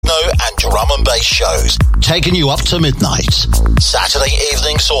and bass shows, taking you up to midnight. Saturday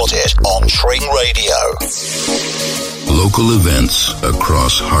evening sorted on Tring Radio. Local events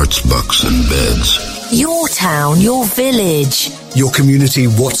across hearts, bucks and beds. Your town, your village. Your community,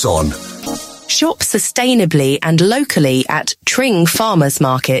 what's on? Shop sustainably and locally at Tring Farmers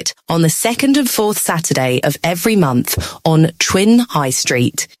Market on the 2nd and 4th Saturday of every month on Twin High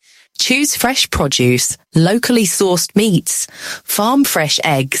Street. Choose fresh produce, locally sourced meats, farm fresh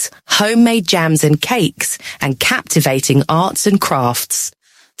eggs, homemade jams and cakes, and captivating arts and crafts.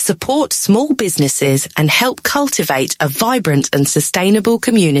 Support small businesses and help cultivate a vibrant and sustainable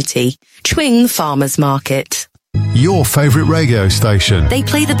community. Twing Farmers Market. Your favourite radio station. They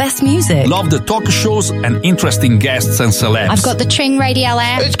play the best music. Love the talk shows and interesting guests and celebs. I've got the Tring Radio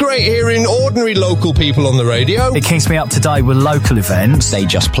app. It's great hearing ordinary local people on the radio. It keeps me up to date with local events. They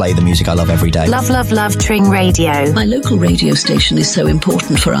just play the music I love every day. Love, love, love Tring Radio. My local radio station is so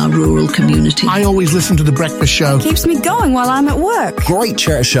important for our rural community. I always listen to The Breakfast Show. Keeps me going while I'm at work. Great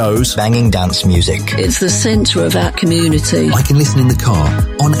church shows, banging dance music. It's the centre of our community. I can listen in the car,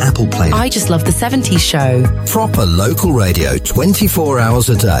 on Apple Play. I just love the 70s show. Proper local radio 24 hours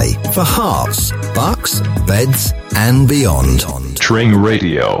a day for hearts, bucks, beds and beyond. Tring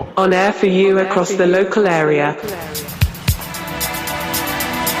Radio. On air for you across the local area.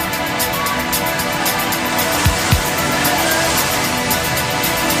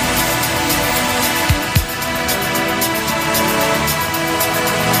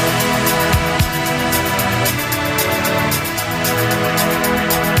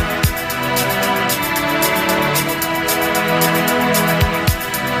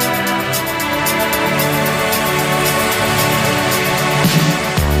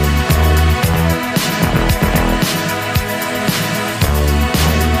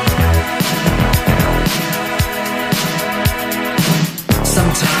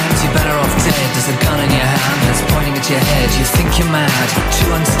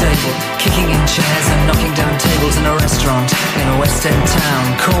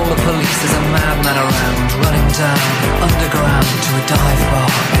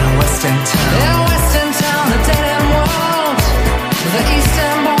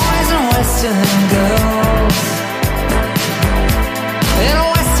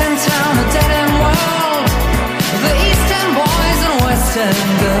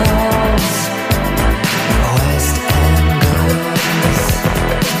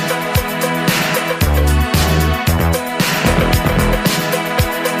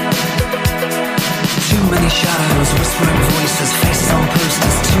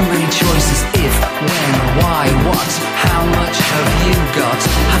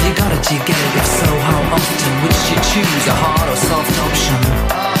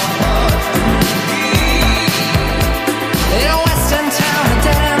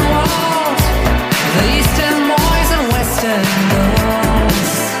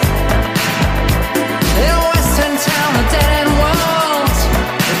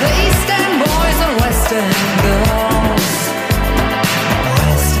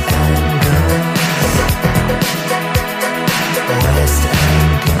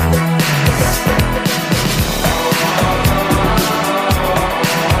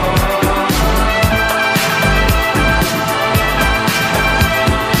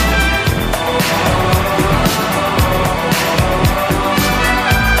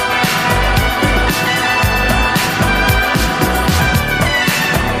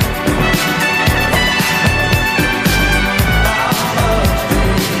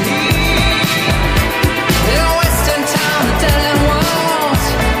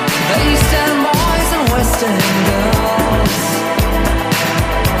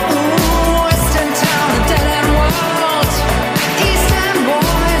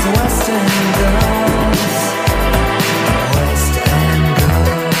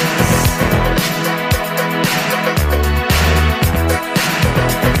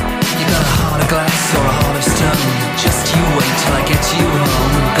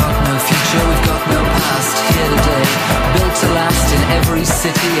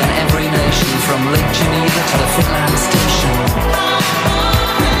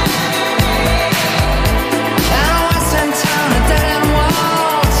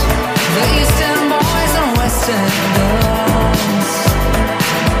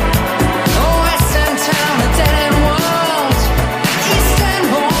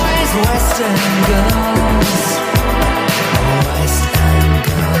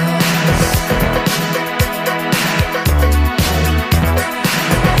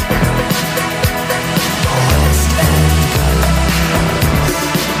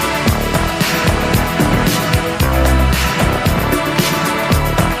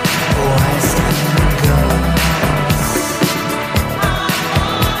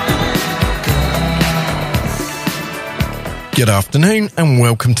 Good afternoon and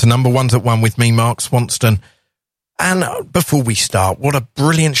welcome to Number Ones at One with me, Mark Swanston. And before we start, what a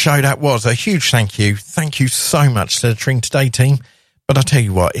brilliant show that was. A huge thank you. Thank you so much to the Tring Today team. But I tell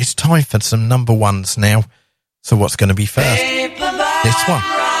you what, it's time for some number ones now. So what's going to be first? This one.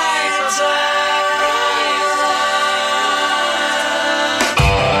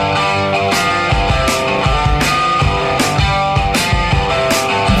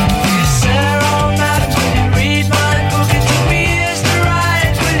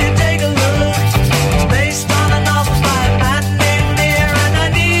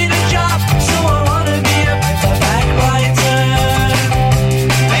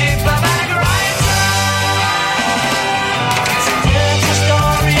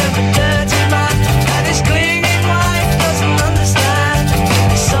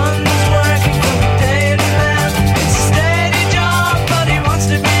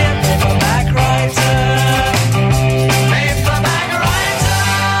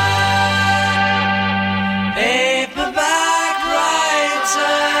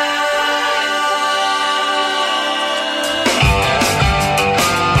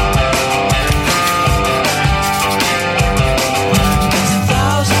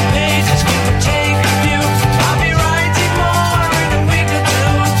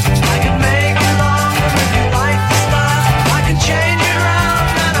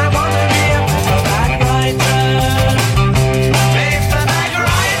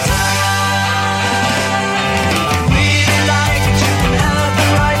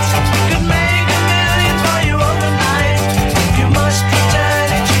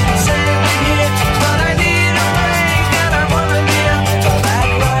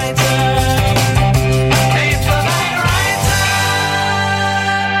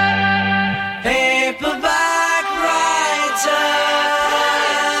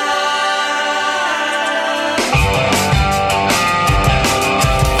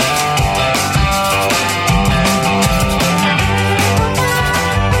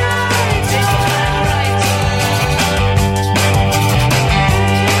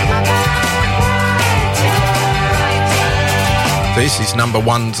 This is Number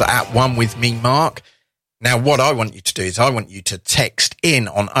Ones at One with me, Mark. Now, what I want you to do is I want you to text in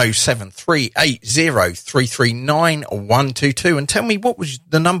on 07380 and tell me what was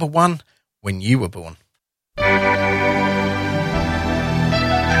the number one when you were born.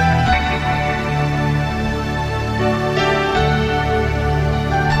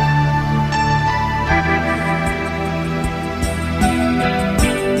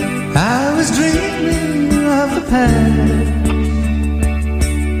 I was dreaming of the past,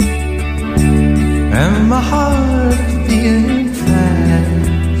 and my heart beating fast.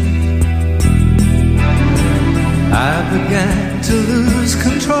 I began to lose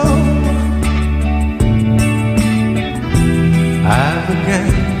control. I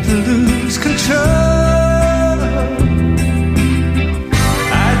began to lose control.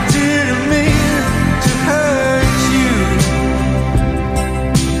 I didn't mean to hurt you.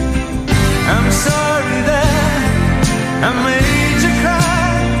 I'm sorry that I made you cry.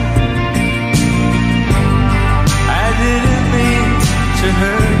 Didn't mean to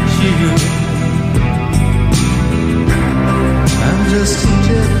hurt you. I'm just a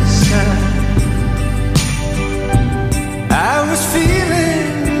jealous guy. I was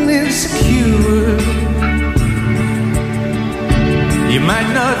feeling insecure. You might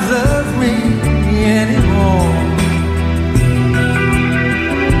not love me anymore.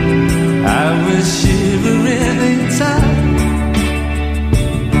 I was shivering inside.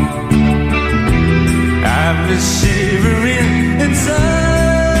 I was shivering inside.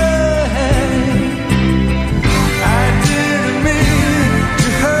 I didn't mean to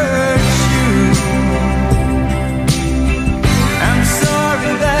hurt you. I'm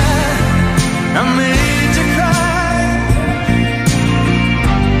sorry that I made you cry.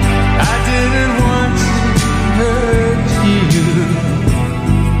 I didn't want to hurt you.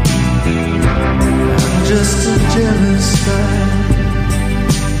 I'm just a jealous guy.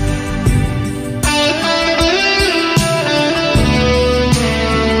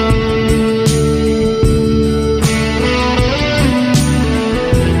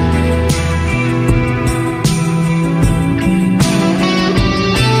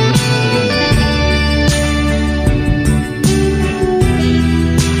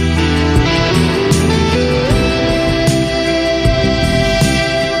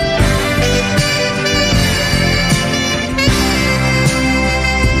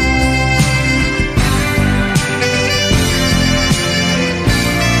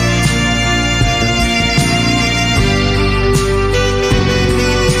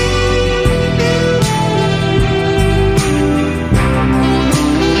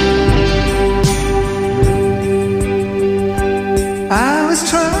 was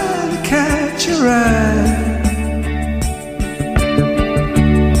trying to catch your eye.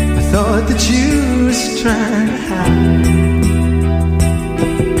 I thought that you was trying to hide.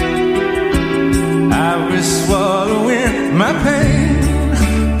 I was swallowing my pain.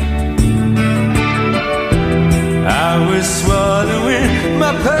 I was swallowing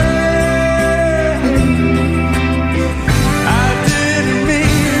my pain.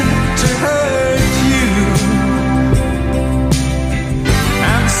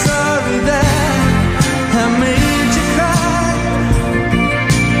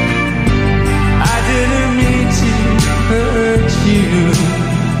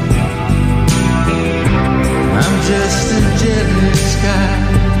 Just a jealous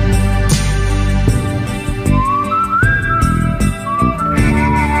guy.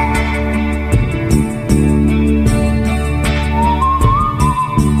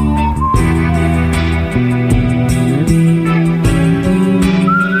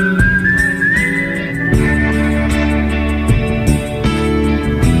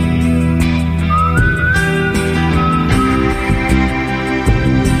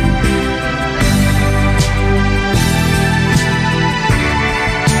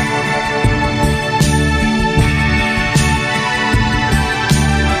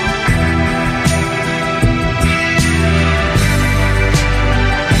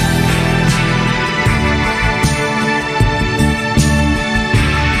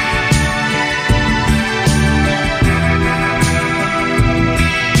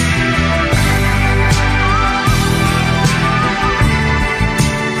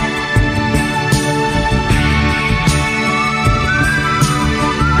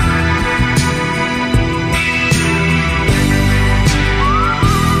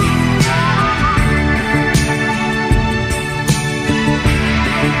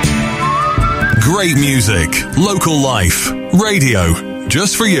 Great music, local life, radio,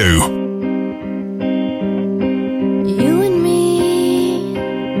 just for you. You and me,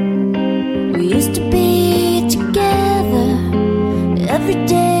 we used to be together, every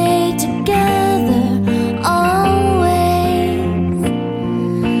day together, always.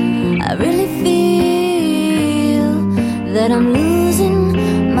 I really feel that I'm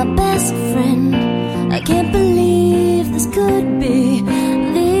losing my best friend. I can't believe this could be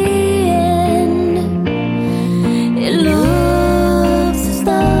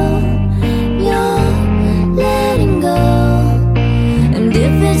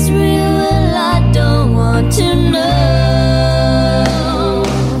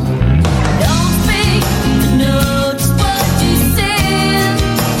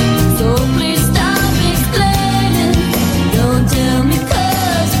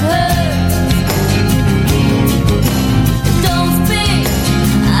don't speak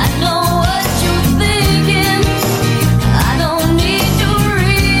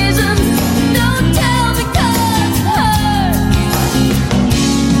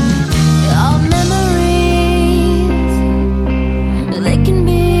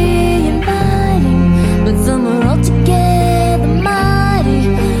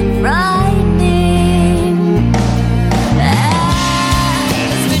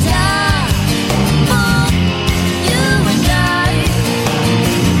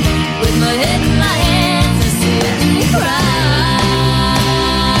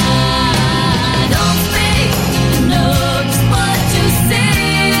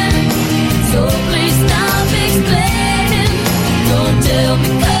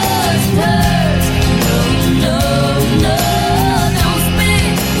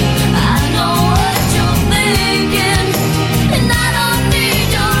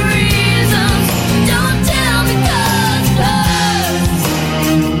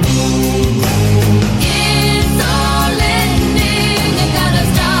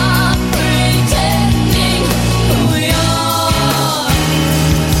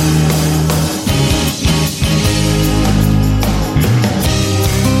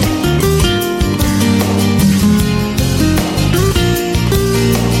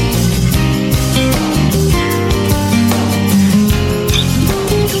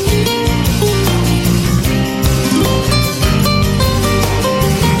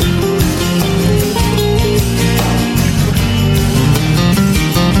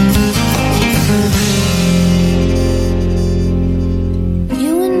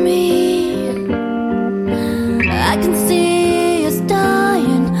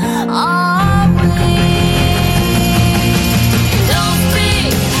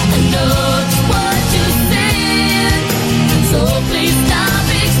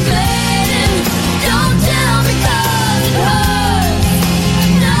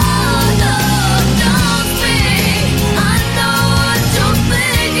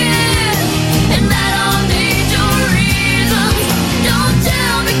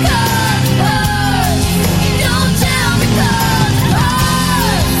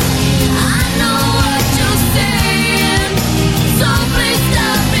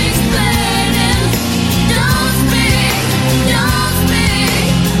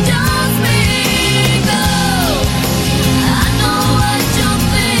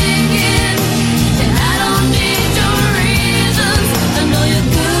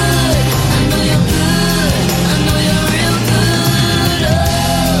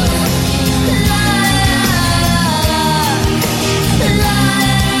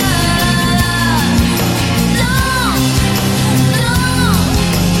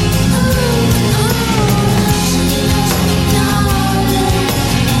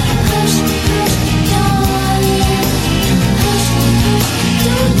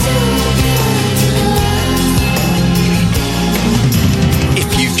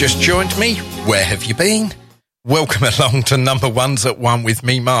just joined me, where have you been? Welcome along to Number Ones at One with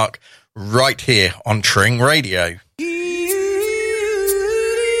me, Mark, right here on Tring Radio.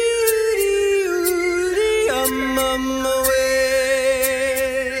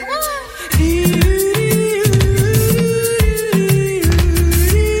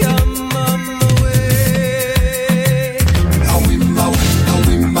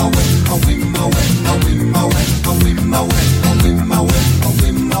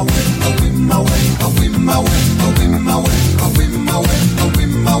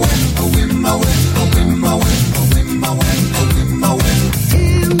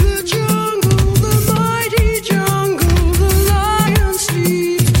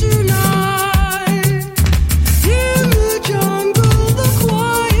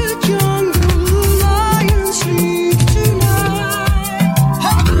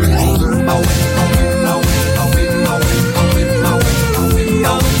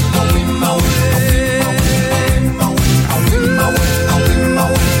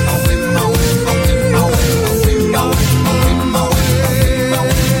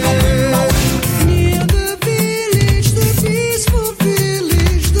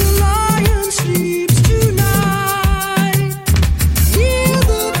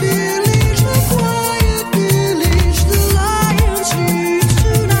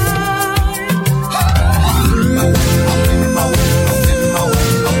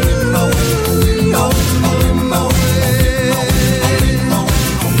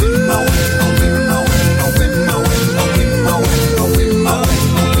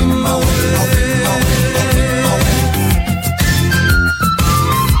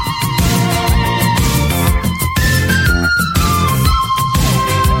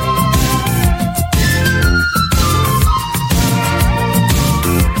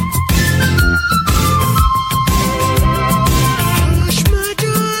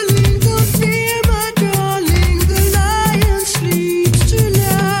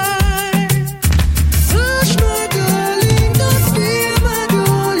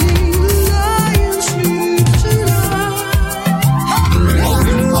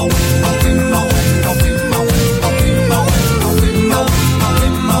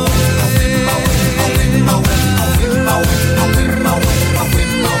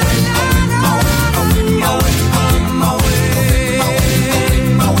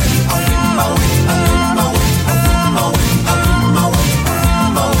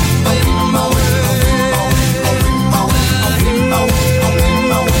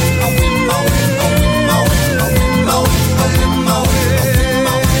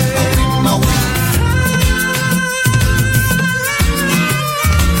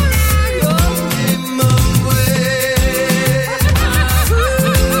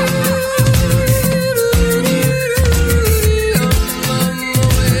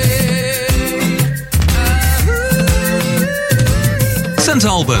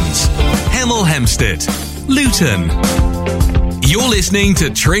 Luton. You're listening to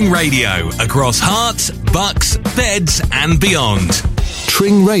Tring Radio across Herts, Bucks, Beds and beyond.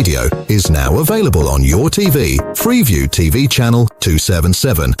 Tring Radio is now available on your TV, Freeview TV channel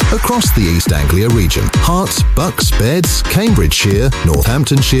 277, across the East Anglia region. Herts, Bucks, Beds, Cambridgeshire,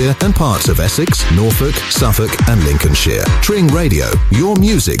 Northamptonshire and parts of Essex, Norfolk, Suffolk and Lincolnshire. Tring Radio, your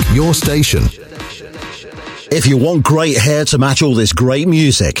music, your station. If you want great hair to match all this great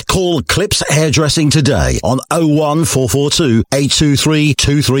music, call Clips Hairdressing today on 01442 823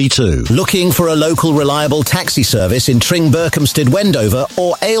 232. Looking for a local reliable taxi service in Tring, Berkhamsted, Wendover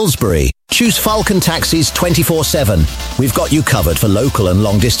or Aylesbury? Choose Falcon Taxis 24/7. We've got you covered for local and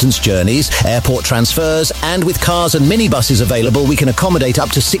long distance journeys, airport transfers, and with cars and minibuses available, we can accommodate up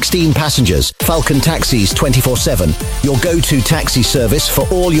to 16 passengers. Falcon Taxis 24/7, your go-to taxi service for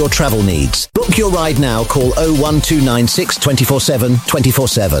all your travel needs. Book your ride now. Call 01296 247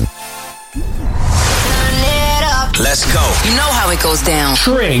 247. Let's go. You know how it goes down.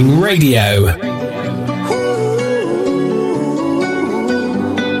 Tring Radio.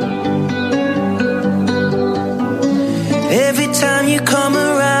 Every time you come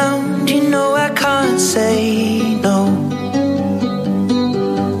around, you know I can't say no.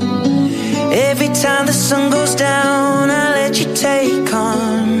 Every time the sun goes down, I let you take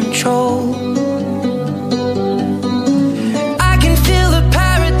control. I can feel the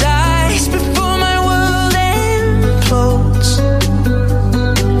paradise before my world implodes.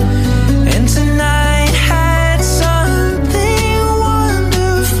 And tonight had something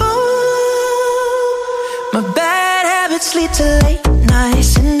wonderful. My bad habits lead to late nights,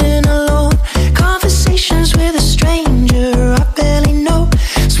 sitting alone, conversations with a stranger I barely know,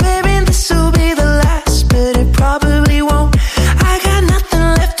 swearing this will be the last, but it probably won't. I got nothing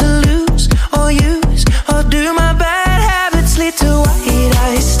left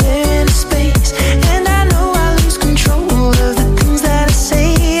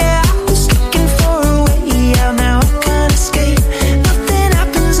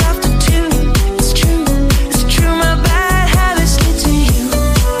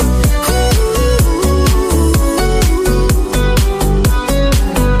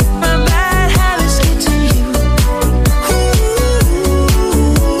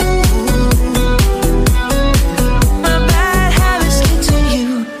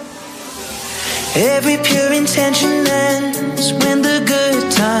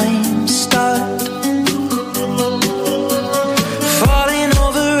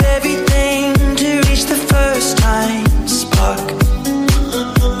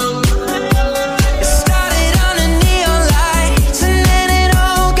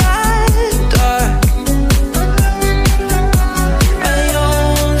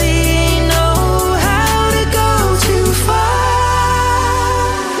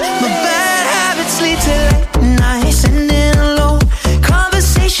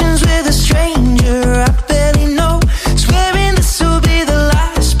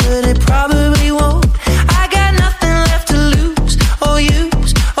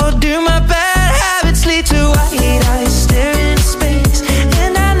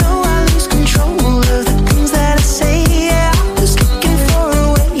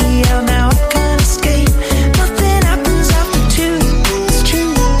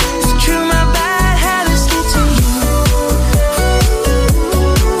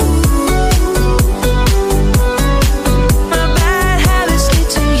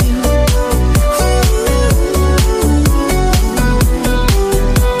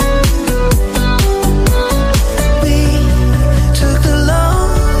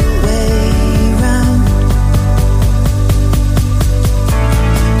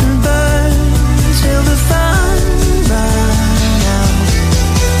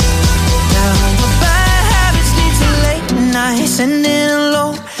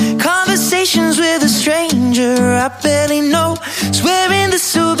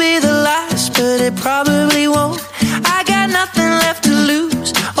probably won't. I got nothing left to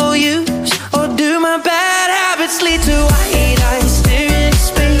lose or use, or do my bad habits lead to white eyes staring into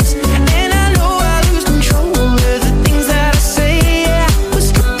space? And I know I lose control of the things that I say. Yeah, I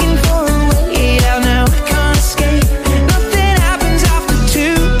was looking for a way out, now I can't escape. Nothing happens after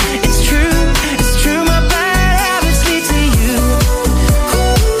two. It's true, my bad habits lead to you.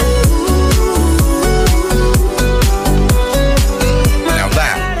 Now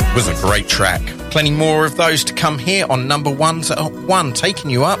that was a great track. Plenty more of those to come here on number ones at 1, taking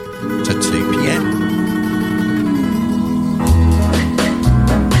you up to 2 p.m.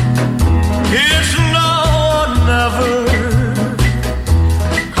 It's now or never.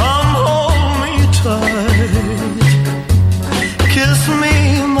 Come hold me tight. Kiss me,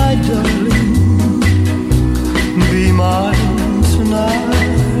 my darling. Be mine tonight.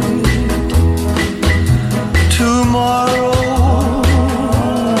 Tomorrow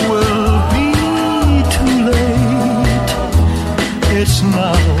it's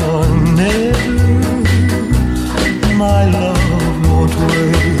now or never, my love won't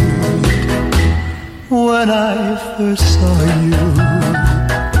wait. When I first saw you,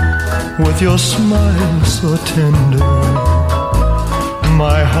 with your smile so tender,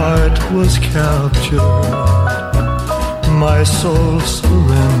 my heart was captured, my soul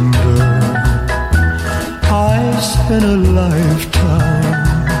surrendered. I spent a lifetime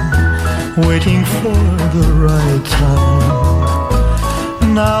waiting for the right time.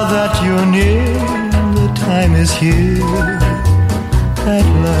 Now that you're near, the time is here at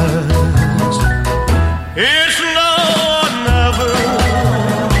last. It's now or never.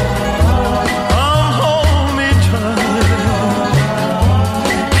 Come hold me tight.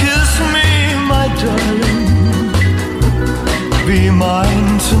 Kiss me, my darling. Be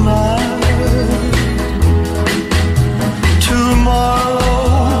mine tonight. Tomorrow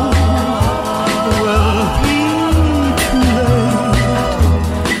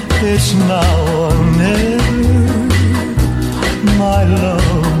it's now or never, my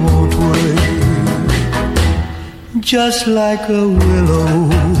love won't wait. Just like a willow,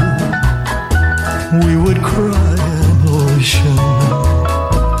 we would cry an ocean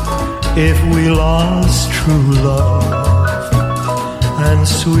if we lost true love and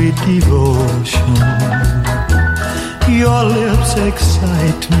sweet devotion. Your lips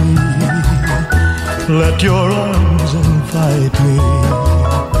excite me, let your arms invite me.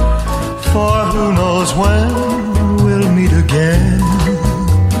 For who knows when we'll meet again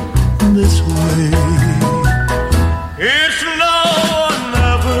this way. It's now or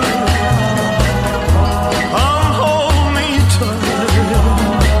never. Come hold me tight.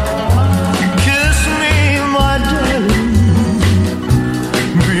 Kiss me, my darling.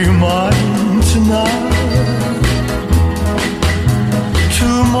 Be mine tonight.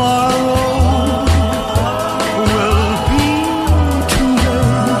 Tomorrow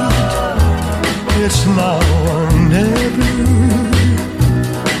it's now or never,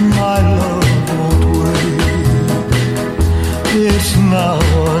 my love won't wait. It's now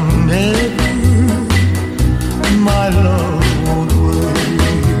or never, my love won't wait.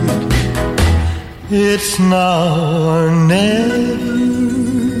 It's now or never,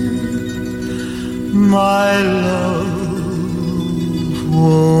 my love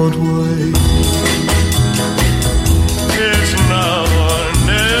won't wait. It's now or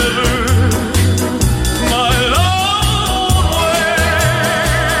never.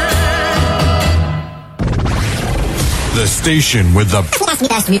 The station with the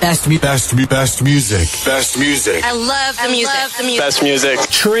best music. Best music. I love the music. Best music.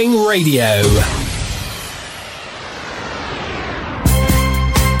 Tring Radio.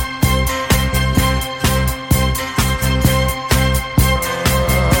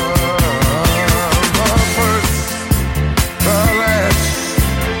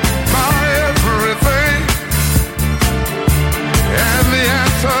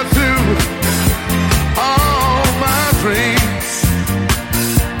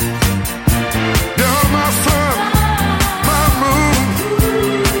 You're my sun, my moon,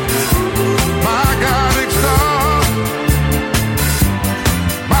 my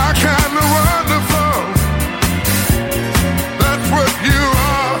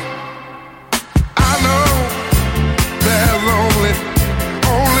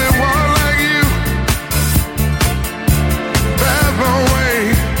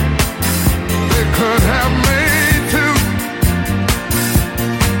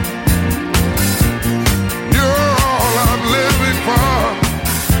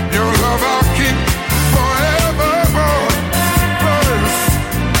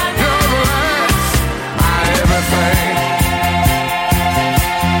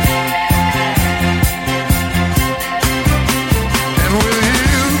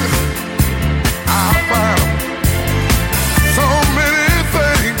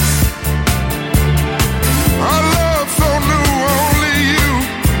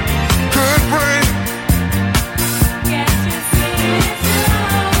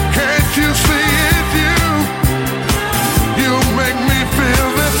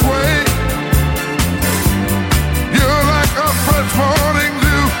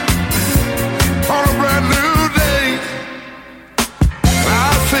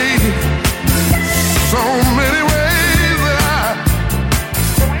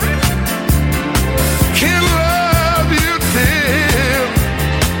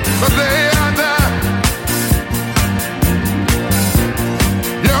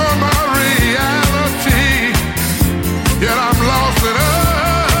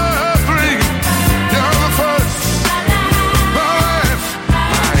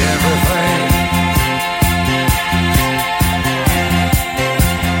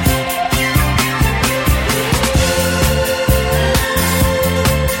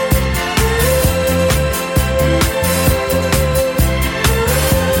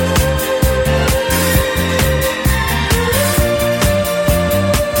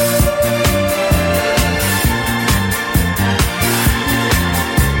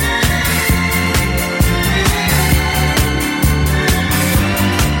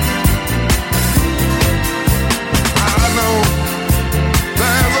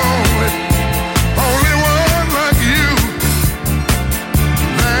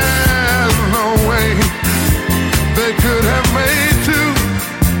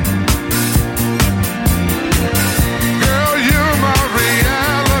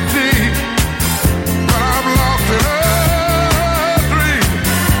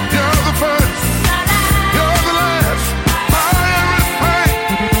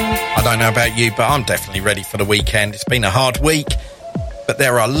don't know about you, but I'm definitely ready for the weekend. It's been a hard week, but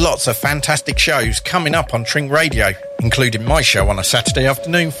there are lots of fantastic shows coming up on Tring Radio, including my show on a Saturday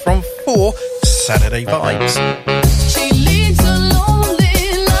afternoon from 4, Saturday Vibes. She leads a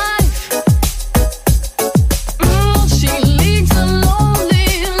lonely life. She leads a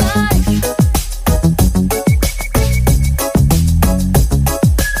lonely life.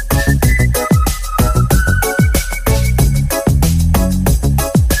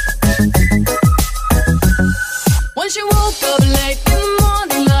 When she woke up late in the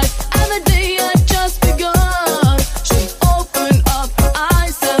morning light and the day had just begun, she opened up her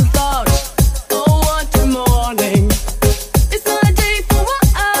eyes and thought, oh, what a morning. It's not a day for what?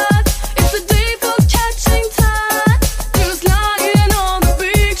 It's a day for catching time. She was lying on the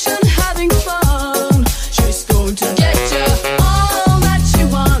beach and having fun. She's going to get you. All that she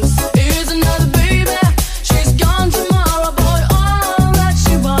wants is another baby. She's gone tomorrow, boy. All that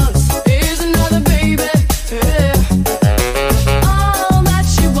she wants is another baby. Yeah. All that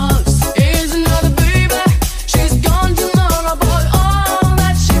she wants is another baby. She's gone tomorrow, boy. All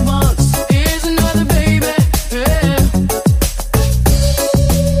that she wants is another baby. Yeah.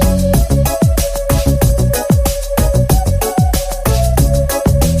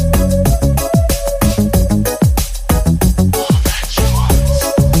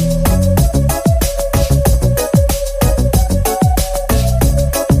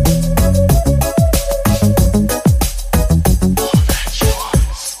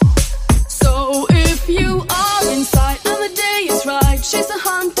 So if you are inside and the day is right, she's a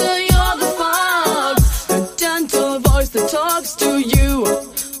hunter, you're the fox. The gentle voice that talks to you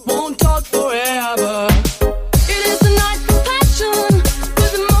won't talk forever. It is the night for passion,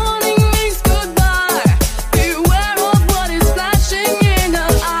 but the morning means goodbye. Beware of what is flashing in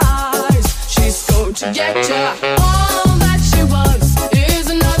her eyes. She's going to get ya. All that she wants is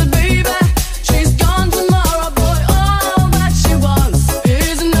another baby. She's gone tomorrow, boy. All that she wants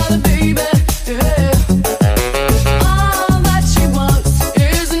is another baby. Yeah. All that she wants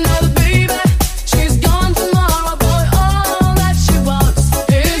is another baby. She's gone tomorrow, boy. All that she wants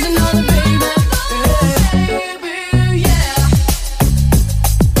is another baby. Yeah. Yeah.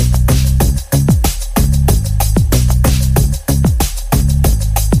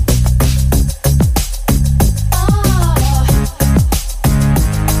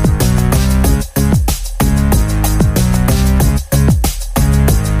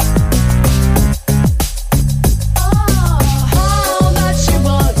 All that she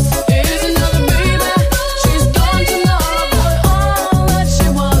wants is another baby. She's gone tomorrow, boy. All that she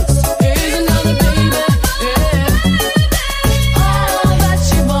wants is another baby. Yeah. All that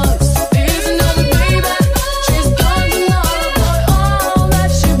she wants is another baby. She's gone tomorrow, boy. All that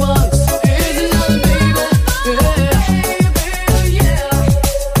she wants is another baby. Yeah.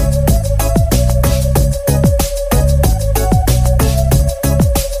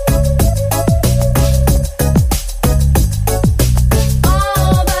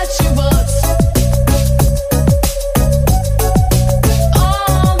 All that she wants.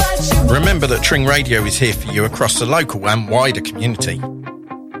 All that she wants. Remember that Tring Radio is here for you across the local and wider community.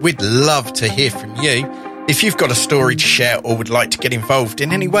 We'd love to hear from you. If you've got a story to share or would like to get involved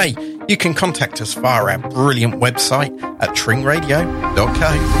in any way, you can contact us via our brilliant website at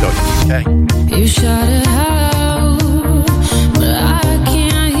tringradio.co.uk. You shout it out, but I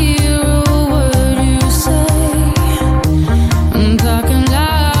can't hear a word you say. I'm talking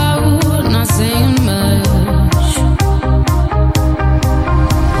loud, not saying much.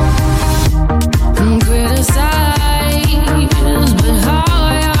 I'm criticized, but how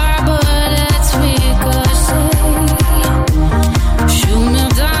your bullets ricochet. Shoot me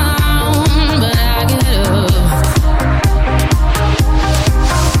down, but I get up.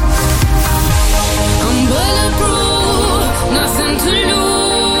 I'm bulletproof.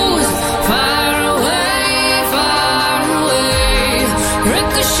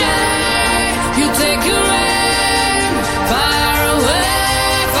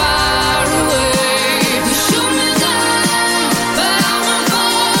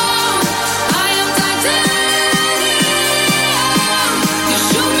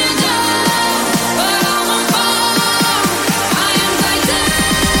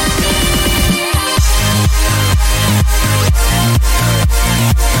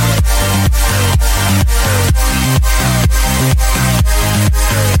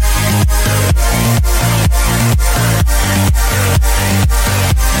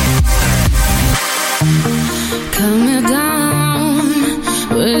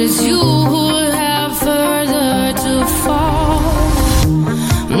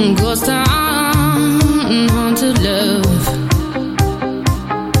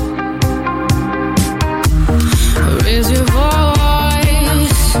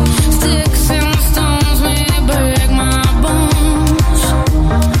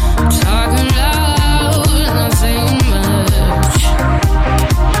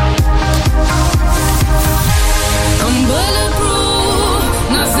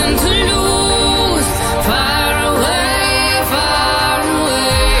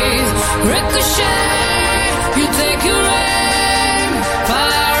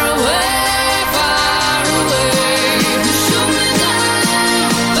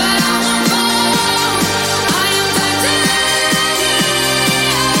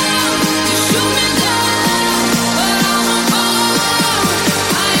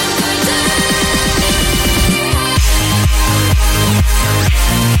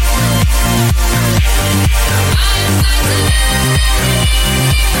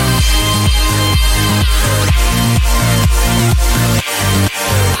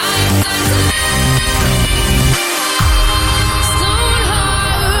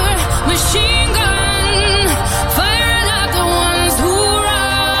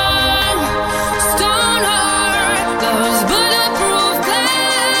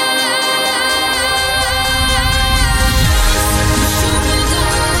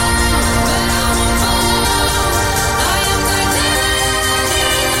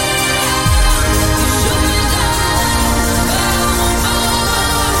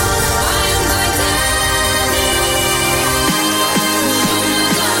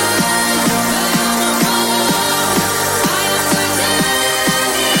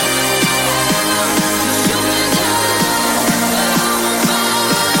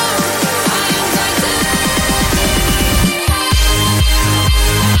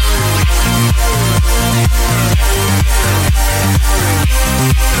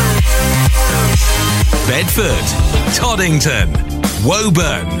 Bradford, Toddington,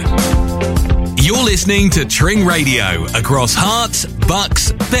 Woburn. You're listening to Tring Radio across Herts,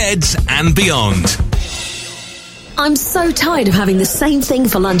 Bucks, Beds and beyond. I'm so tired of having the same thing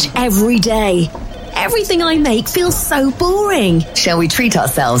for lunch every day. Everything I make feels so boring. Shall we treat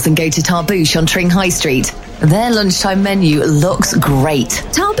ourselves and go to Tarbouche on Tring High Street? Their lunchtime menu looks great.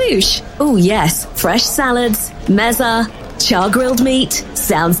 Tarbouche? Oh yes, fresh salads, mezza, char-grilled meat.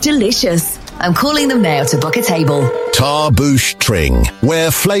 Sounds delicious. I'm calling them now to book a table. Tarbouche Tring, where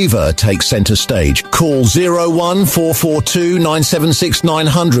flavour takes centre stage. Call 01442 976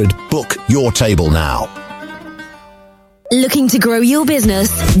 900. Book your table now. Looking to grow your business,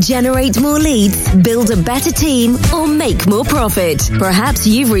 generate more leads, build a better team, or make more profit? Perhaps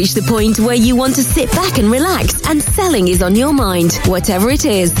you've reached the point where you want to sit back and relax, and selling is on your mind. Whatever it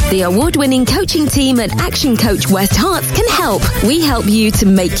is, the award-winning coaching team at Action Coach West Herts can help. We help you to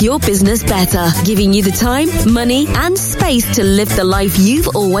make your business better, giving you the time, money, and space to live the life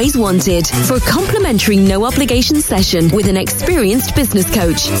you've always wanted. For a complimentary no-obligation session with an experienced business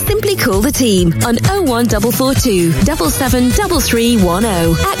coach, simply call the team on 01442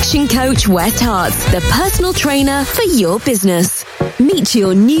 773310. Action Coach West Herts, the personal trainer for your business. Meet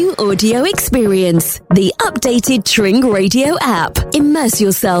your new audio experience, the updated Tring Radio app. Immerse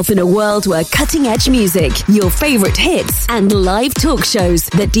yourself in a world where cutting-edge music, your favorite hits, and live talk shows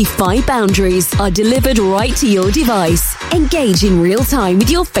that defy boundaries are delivered right to your device. Engage in real time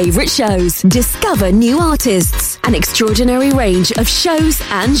with your favorite shows. Discover new artists, an extraordinary range of shows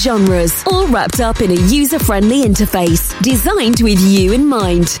and genres, all wrapped up in a user-friendly interface designed with you in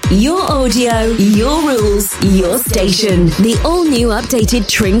mind. Your audio, your rules, your station. The all-new updated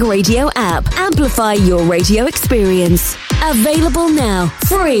Tring Radio app. Amplify your radio experience. Available now,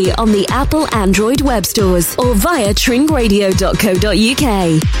 free on the Apple Android web stores or via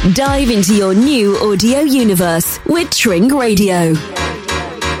tringradio.co.uk. Dive into your new audio universe with Tring Radio.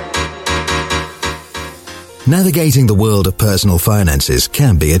 Navigating the world of personal finances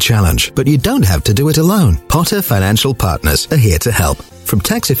can be a challenge, but you don't have to do it alone. Potter Financial Partners are here to help. From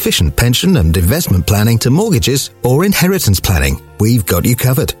tax-efficient pension and investment planning to mortgages or inheritance planning, we've got you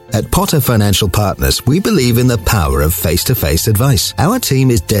covered. At Potter Financial Partners, we believe in the power of face-to-face advice. Our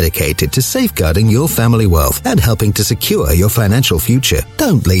team is dedicated to safeguarding your family wealth and helping to secure your financial future.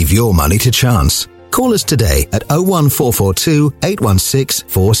 Don't leave your money to chance. Call us today at 01442 816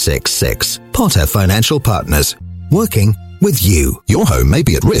 466. Potter Financial Partners. Working with you. Your home may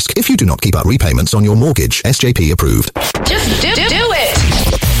be at risk if you do not keep up repayments on your mortgage. SJP approved. Just do it.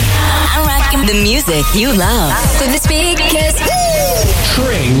 I'm rocking the music you love. To the speakers.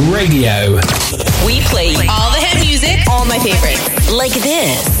 Tring Radio. We play all the hit music, all my favorites. Like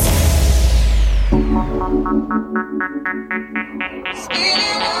this.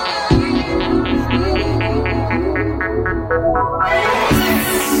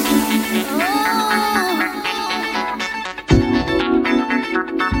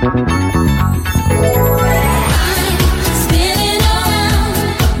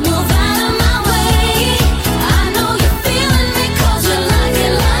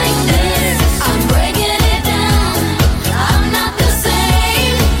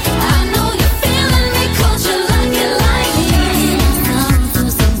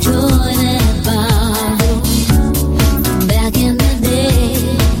 Back in the day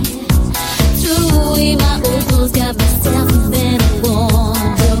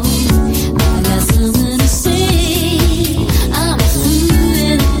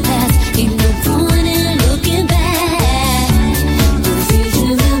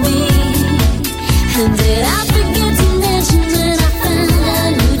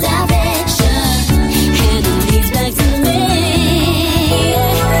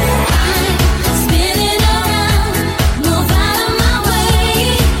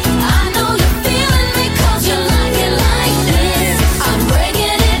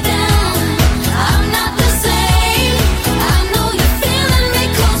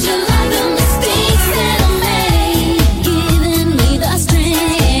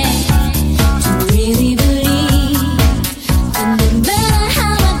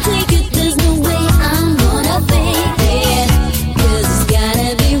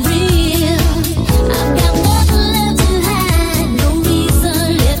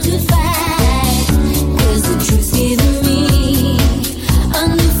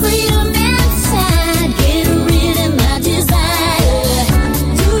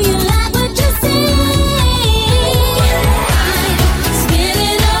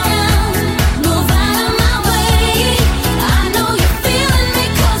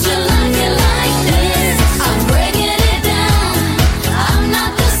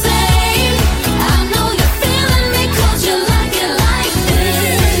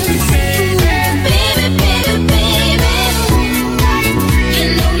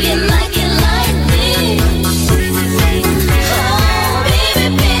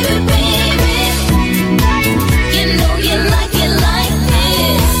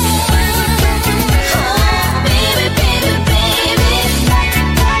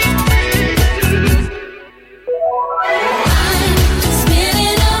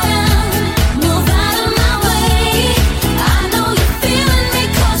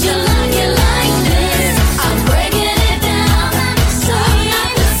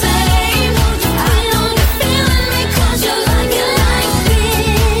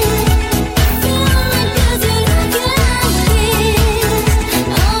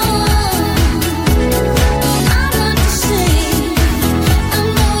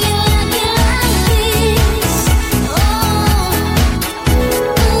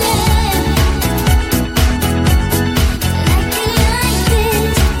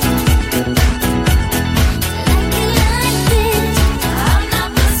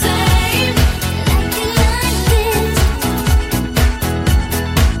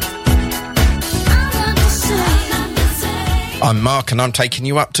I'm Mark and I'm taking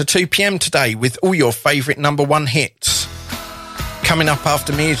you up to 2 p.m. today with all your favourite number one hits. Coming up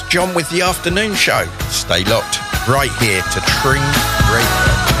after me is John with the afternoon show. Stay locked right here to Tring Radio.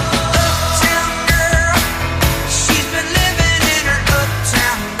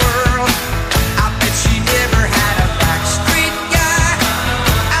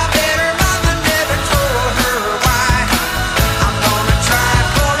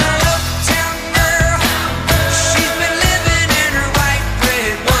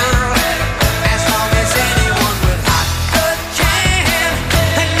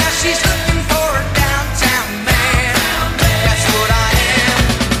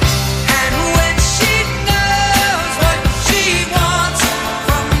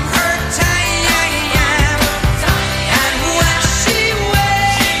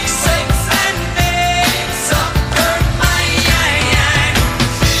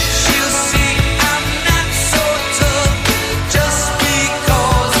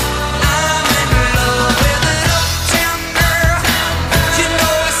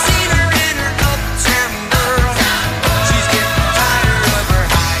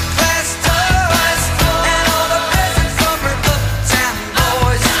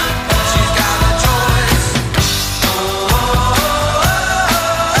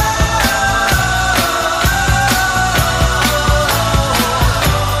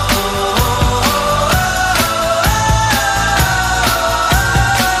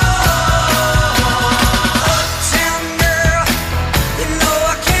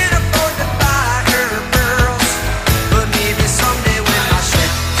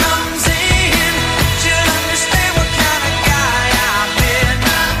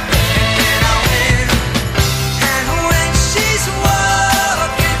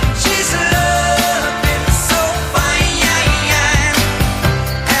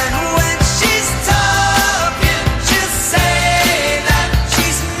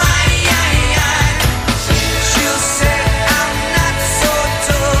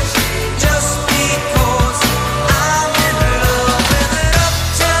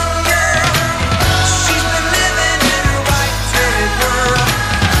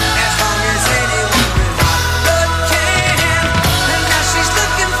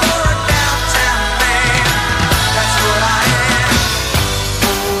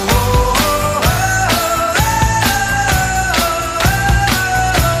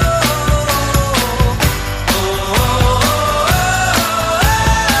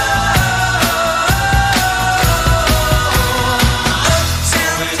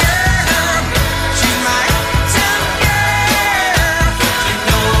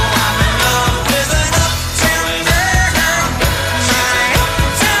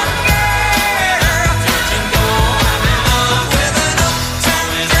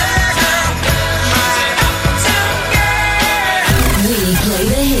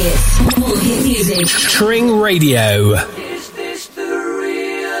 Tring Radio. Is this the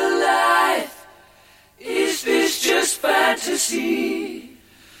real life? Is this just fantasy?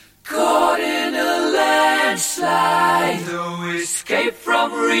 Caught in a landslide, no escape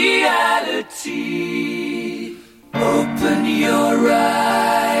from reality. Open your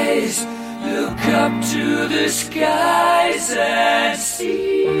eyes, look up to the skies and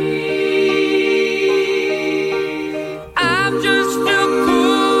see. I'm just a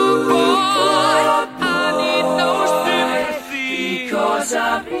poor boy, I need no sympathy, because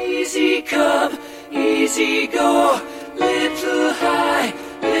I'm easy come, easy go, little high,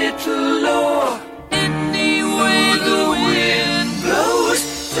 little low. Any way the wind blows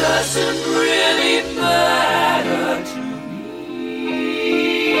doesn't really matter to me.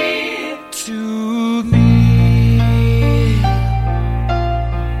 To me.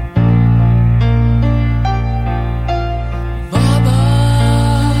 Mama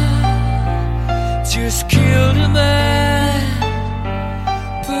just killed a man,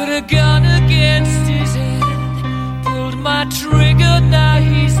 put a gun against his head, pulled my trigger, now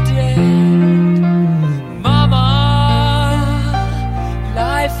he's dead. Mama,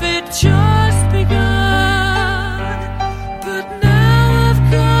 life had just begun, but now I've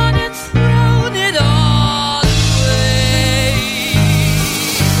gone and thrown it all away.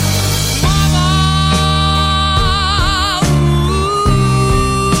 Mama, ooh,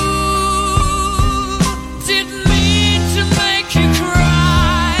 didn't mean to make you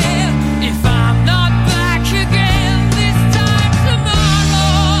cry. If I'm not back again this time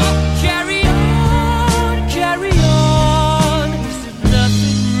tomorrow, carry on, 'cause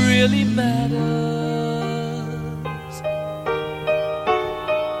nothing really matters.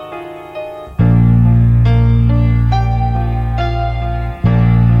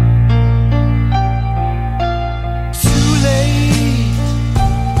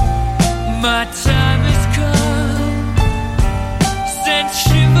 My time has come, sent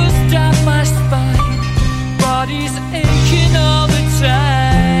shivers down my spine, body's aching all the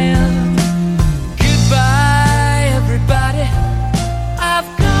time. Goodbye, everybody, I've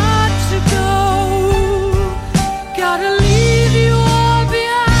got to go. Gotta leave you all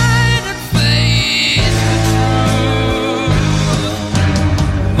behind and face the truth.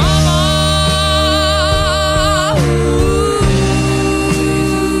 Mama,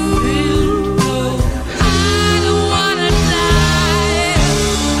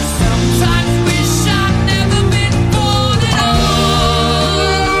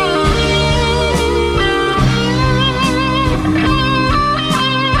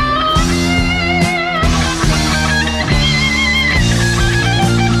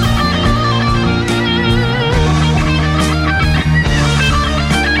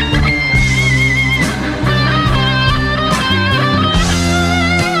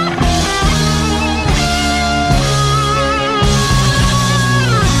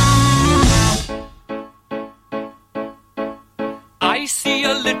 I see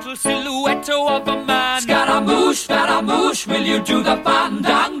a little silhouette of a man. Scaramouche, Scaramouche, will you do the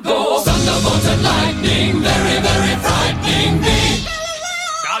fandango? Thunderbolt and lightning, very, very frightening me.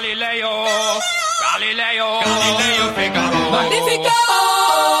 Galileo, Galileo, Galileo Figaro. Magnifico!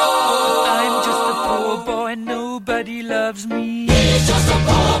 I'm just a poor boy, nobody loves me. He's just a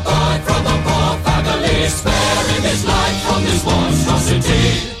poor boy from a poor family, sparing his life from this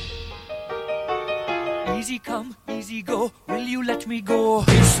monstrosity. Easy come, easy go, will you let me go?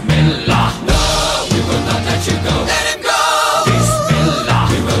 Bismillah, no, we will not let you go. Let him go! Bismillah,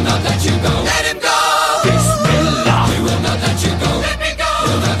 we will not let you go. Let him go! Bismillah, we will not let you go. Let me go!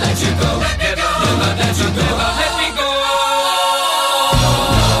 We'll not let you go. Let me go! We'll not let you go. Let me go!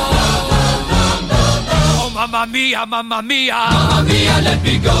 Oh, mamma mia, mamma mia! Mamma mia, let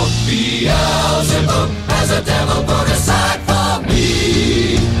me go. Beelzebub has a devil put aside for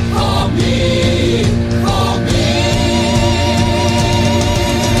me. For me. For me.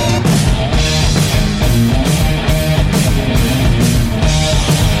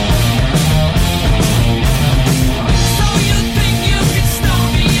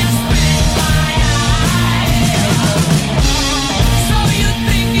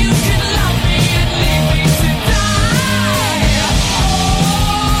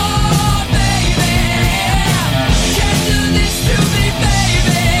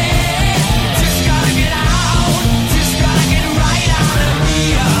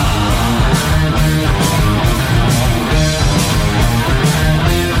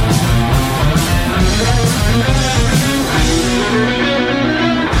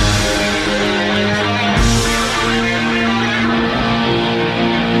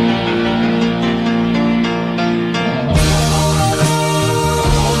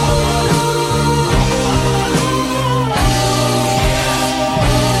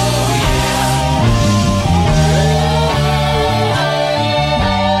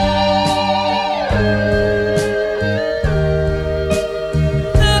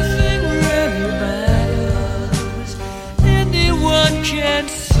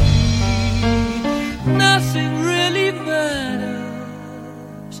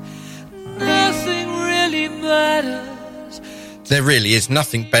 There really is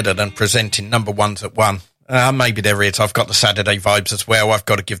nothing better than presenting number ones at one. Maybe there is. I've got the Saturday vibes as well. I've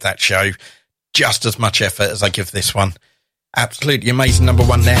got to give that show just as much effort as I give this one. Absolutely amazing number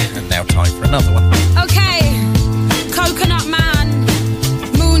one there. And now time for another one. Okay, Coconut Man,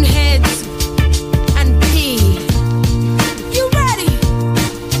 Moonheads, and P. You ready?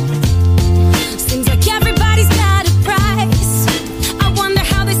 Seems like everybody's got a price. I wonder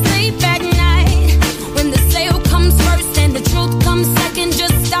how they sleep at night. When the sale comes first and the truth comes second,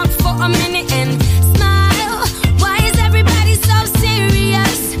 just stop for a minute and smile. Why is everybody so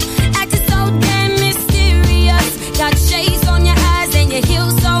serious? Acting so damn mysterious. Got shades on your eyes and your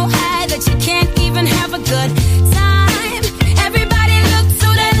heels so high that you can't even have a good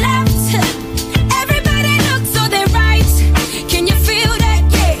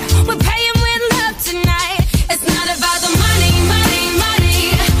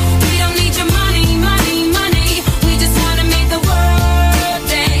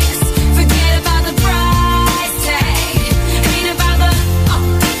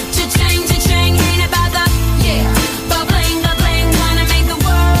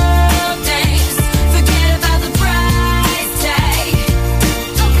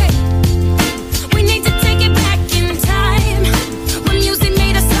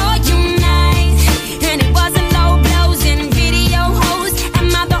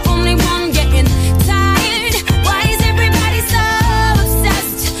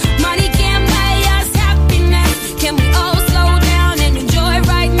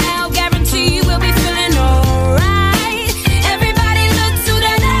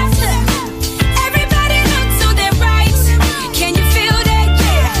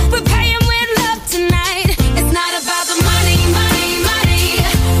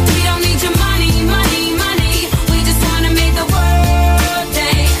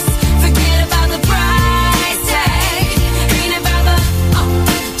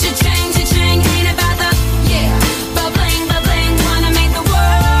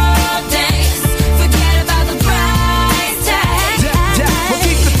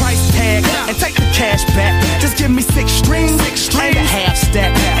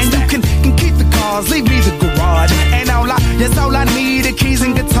that. And you can keep the cars, leave me the garage. And that's all I need, the keys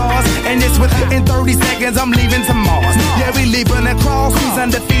and guitars. And it's within 30 seconds, I'm leaving to Mars. Yeah, we leaving across these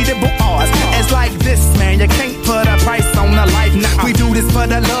undefeatable odds. It's like this, man, you can't put a price on a life. Nah, we do this for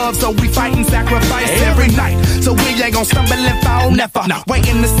the love, so we fight and sacrifice every night. So we ain't gon' stumble and fall, never.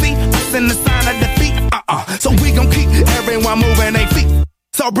 Waiting to see us in the sign of defeat. So we gon' keep everyone moving their feet.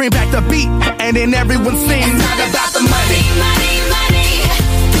 So bring back the beat, and then everyone sings. It's not about the money, money, money.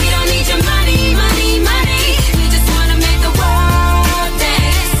 We don't need your money, money, money. We just wanna make the world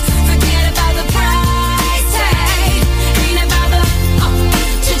dance. Forget about the price tag. Ain't about the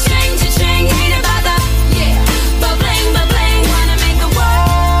cha-ching, cha-ching. Ain't about the ba-bling, ba-bling. Wanna make the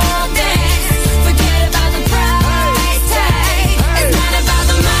world dance. Forget about the price tag. It's not about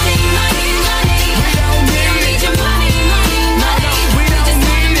the money, money, money. We don't need your money, money, money. We just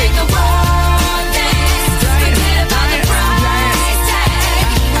wanna make the world dance. Forget about the price tag.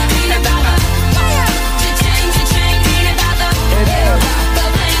 Ain't about the cha-ching, cha-ching. Ain't about the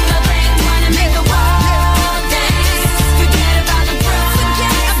ba-bling, ba-bling. Wanna make the world dance. Forget about the price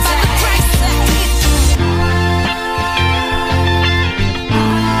tag.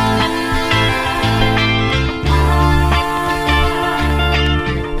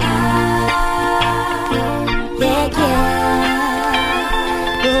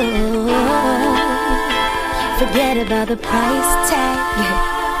 Forget about the price tag.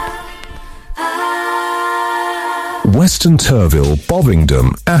 Western Turville,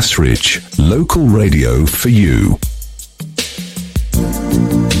 Bovingdon, Asridge. Local radio for you.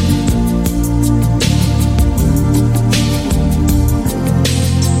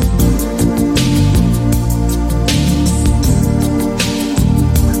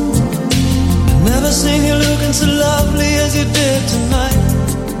 Never seen you looking so lovely as you did tonight.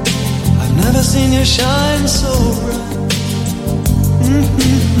 I've never seen you shine so bright.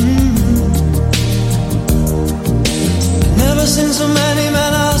 Never seen so many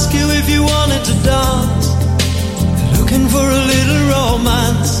men ask you if you wanted to dance. Looking for a little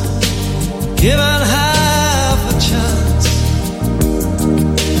romance, given half a chance.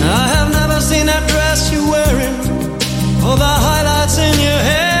 I have never seen that dress you're wearing, or the highlights in your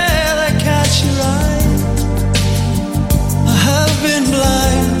hair that catch your eye. I have been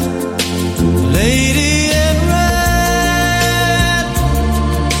blind, lady in red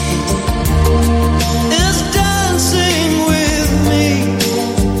is dancing with me,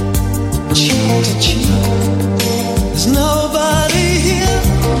 cheek to cheek. There's nobody here.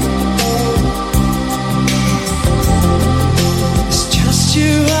 It's just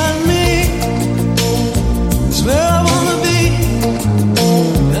you and me. It's where I wanna be,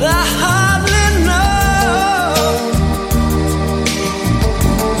 but I hardly know.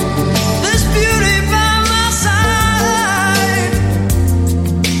 This beauty by my side,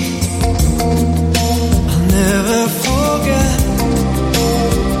 I'll never forget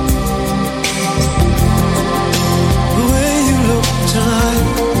the way you look tonight.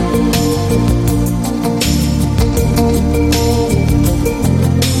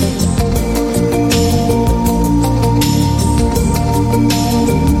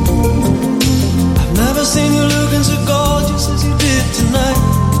 I've never seen you looking so gorgeous as you did tonight.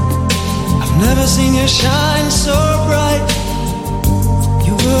 I've never seen you shine so bright.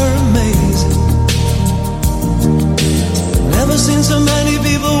 You were amazing. Never seen so many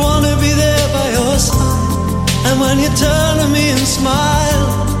people want to be there by your side. And when you turn to me and smile,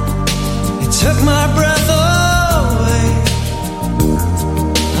 it took my breath away.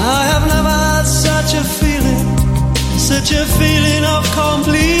 I have never had such a feeling of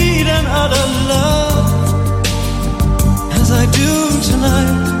complete and utter love as I do tonight,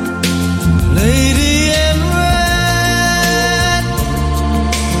 lady in red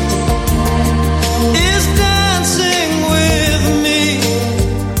is dancing with me,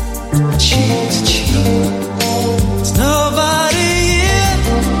 cheek to cheek. There's nobody here.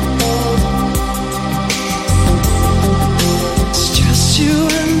 It's just you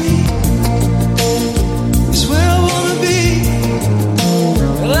and me. It's where I wanna be,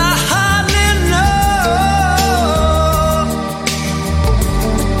 but I hardly know.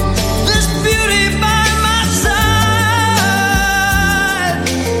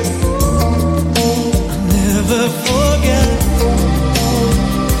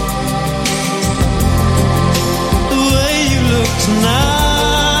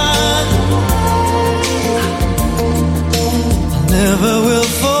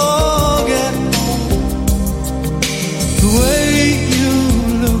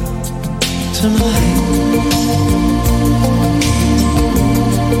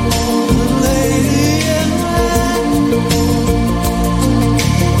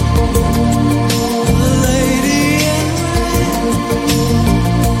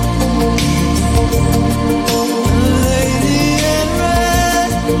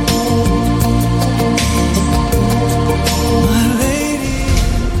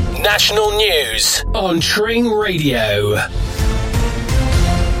 National news on Tring Radio.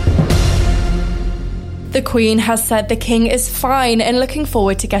 The Queen has said the King is fine and looking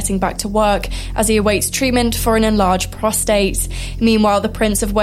forward to getting back to work as he awaits treatment for an enlarged prostate. Meanwhile, the Prince of Wales